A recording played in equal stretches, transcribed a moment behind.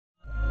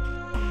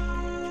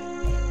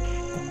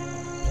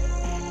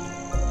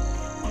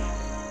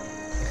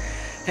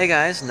Hey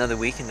guys, another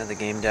week, another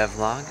game dev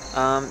vlog.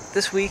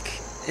 This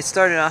week it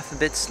started off a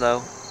bit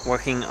slow,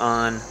 working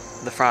on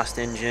the Frost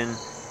engine,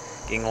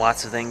 getting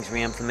lots of things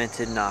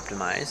re-implemented and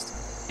optimized.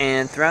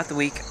 And throughout the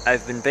week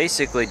I've been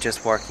basically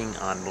just working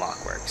on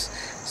BlockWorks.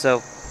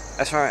 So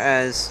as far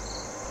as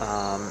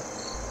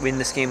when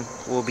this game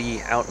will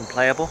be out and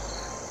playable,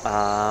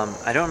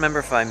 I don't remember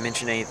if I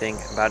mentioned anything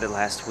about it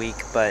last week,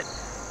 but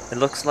it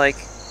looks like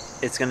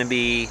it's going to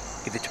be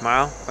either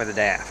tomorrow or the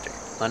day after,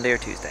 Monday or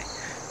Tuesday.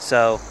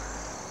 So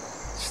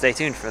stay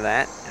tuned for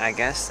that, I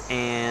guess.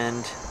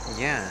 And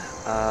yeah,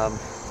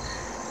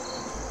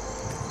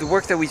 the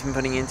work that we've been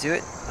putting into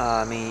it,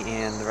 me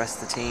and the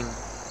rest of the team,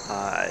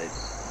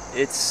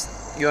 it's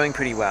going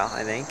pretty well,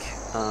 I think.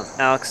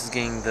 Alex is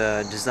getting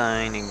the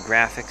design and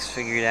graphics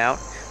figured out.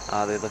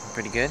 They're looking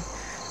pretty good.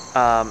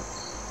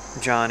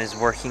 John is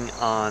working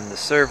on the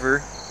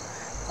server.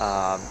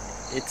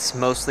 It's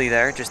mostly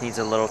there, just needs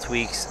a little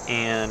tweaks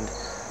and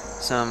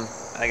some,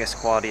 I guess,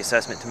 quality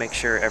assessment to make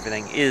sure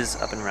everything is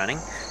up and running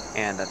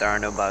and that there are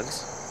no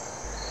bugs.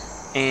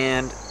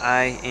 And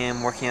I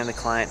am working on the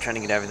client, trying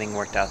to get everything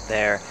worked out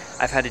there.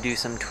 I've had to do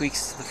some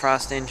tweaks to the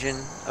Frost engine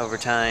over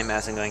time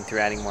as I'm going through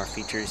adding more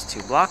features to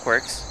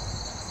BlockWorks.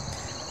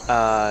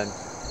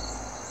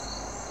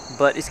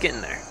 But it's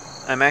getting there.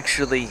 I'm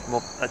actually,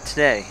 well,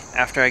 today,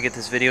 after I get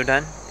this video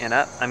done and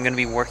up, I'm going to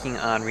be working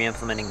on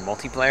re-implementing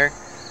multiplayer.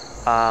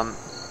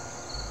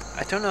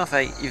 I don't know if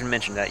I even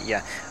mentioned that,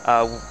 yeah.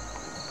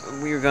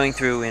 We were going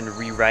through and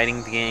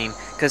rewriting the game,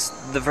 because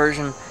the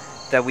version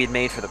that we had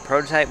made for the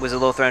prototype was a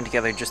little thrown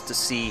together just to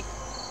see,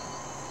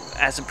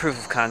 as a proof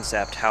of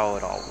concept, how it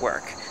would all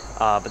work.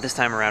 But this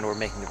time around we're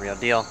making the real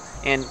deal,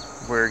 and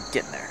we're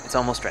getting there. It's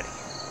almost ready.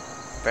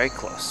 Very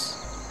close.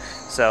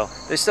 So,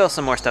 there's still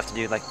some more stuff to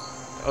do, like,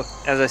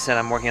 as I said,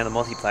 I'm working on the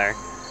multiplayer.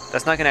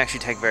 That's not going to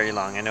actually take very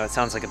long. I know it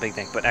sounds like a big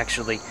thing, but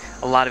actually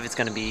a lot of it's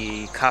going to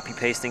be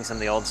copy-pasting some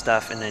of the old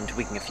stuff and then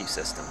tweaking a few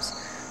systems.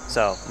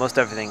 So most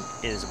everything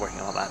is working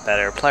a whole lot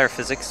better. Player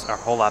physics are a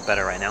whole lot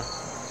better right now.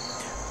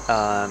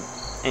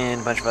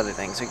 And a bunch of other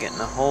things are getting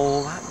a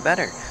whole lot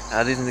better.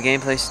 Other than the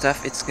gameplay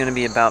stuff, it's going to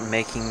be about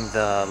making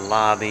the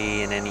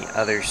lobby and any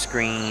other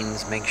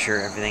screens, make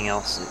sure everything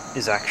else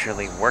is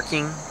actually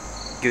working,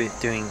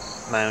 doing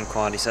my own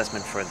quality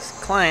assessment for this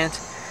client,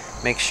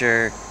 make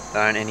sure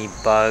there aren't any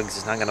bugs,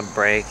 it's not going to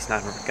break, it's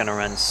not going to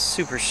run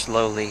super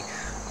slowly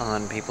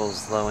on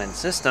people's low-end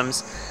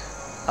systems.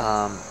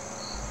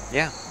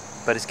 Yeah,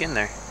 but it's getting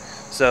there.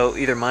 So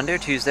either Monday or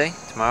Tuesday,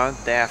 tomorrow,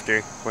 the day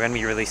after, we're going to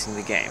be releasing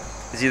the game.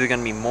 It's either going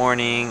to be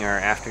morning or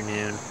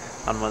afternoon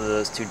on one of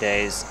those 2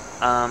 days.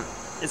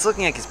 It's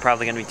looking like it's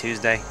probably going to be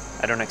Tuesday.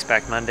 I don't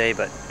expect Monday,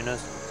 but who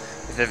knows?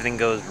 If everything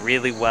goes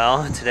really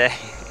well today,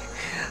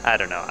 I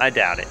don't know. I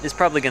doubt it. It's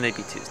probably going to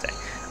be Tuesday.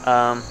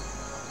 So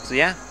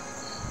yeah.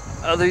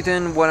 Other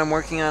than what I'm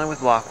working on with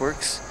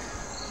BlockWorks,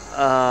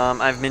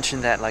 I've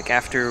mentioned that like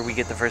after we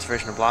get the first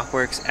version of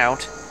BlockWorks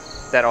out,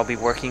 that I'll be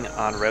working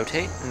on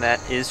Rotate, and that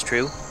is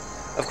true.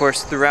 Of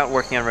course, throughout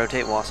working on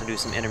Rotate, we'll also do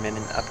some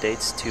intermittent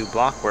updates to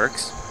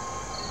BlockWorks.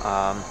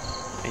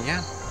 And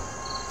yeah,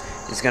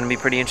 it's going to be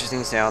pretty interesting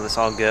to see how this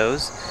all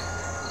goes.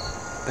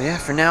 But yeah,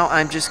 for now,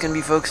 I'm just going to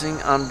be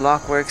focusing on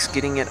BlockWorks,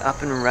 getting it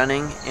up and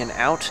running and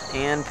out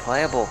and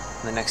playable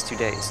in the next 2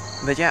 days.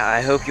 But yeah,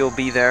 I hope you'll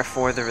be there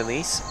for the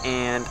release,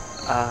 and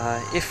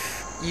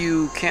if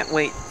you can't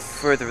wait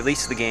for the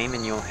release of the game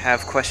and you'll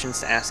have questions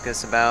to ask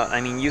us about,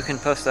 I mean, you can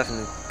post stuff in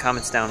the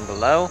comments down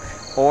below,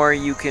 or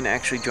you can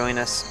actually join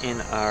us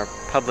in our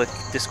public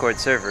Discord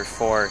server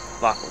for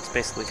BlockWorks.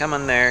 Basically, come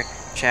on there,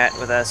 chat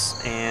with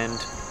us, and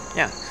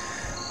yeah,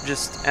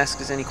 just ask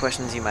us any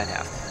questions you might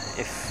have.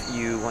 If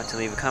you want to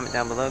leave a comment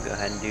down below, go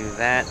ahead and do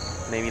that.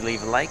 Maybe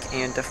leave a like,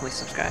 and definitely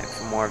subscribe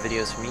for more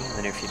videos from me in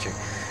the near future.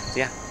 So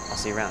yeah, I'll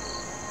see you around.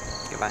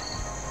 Goodbye.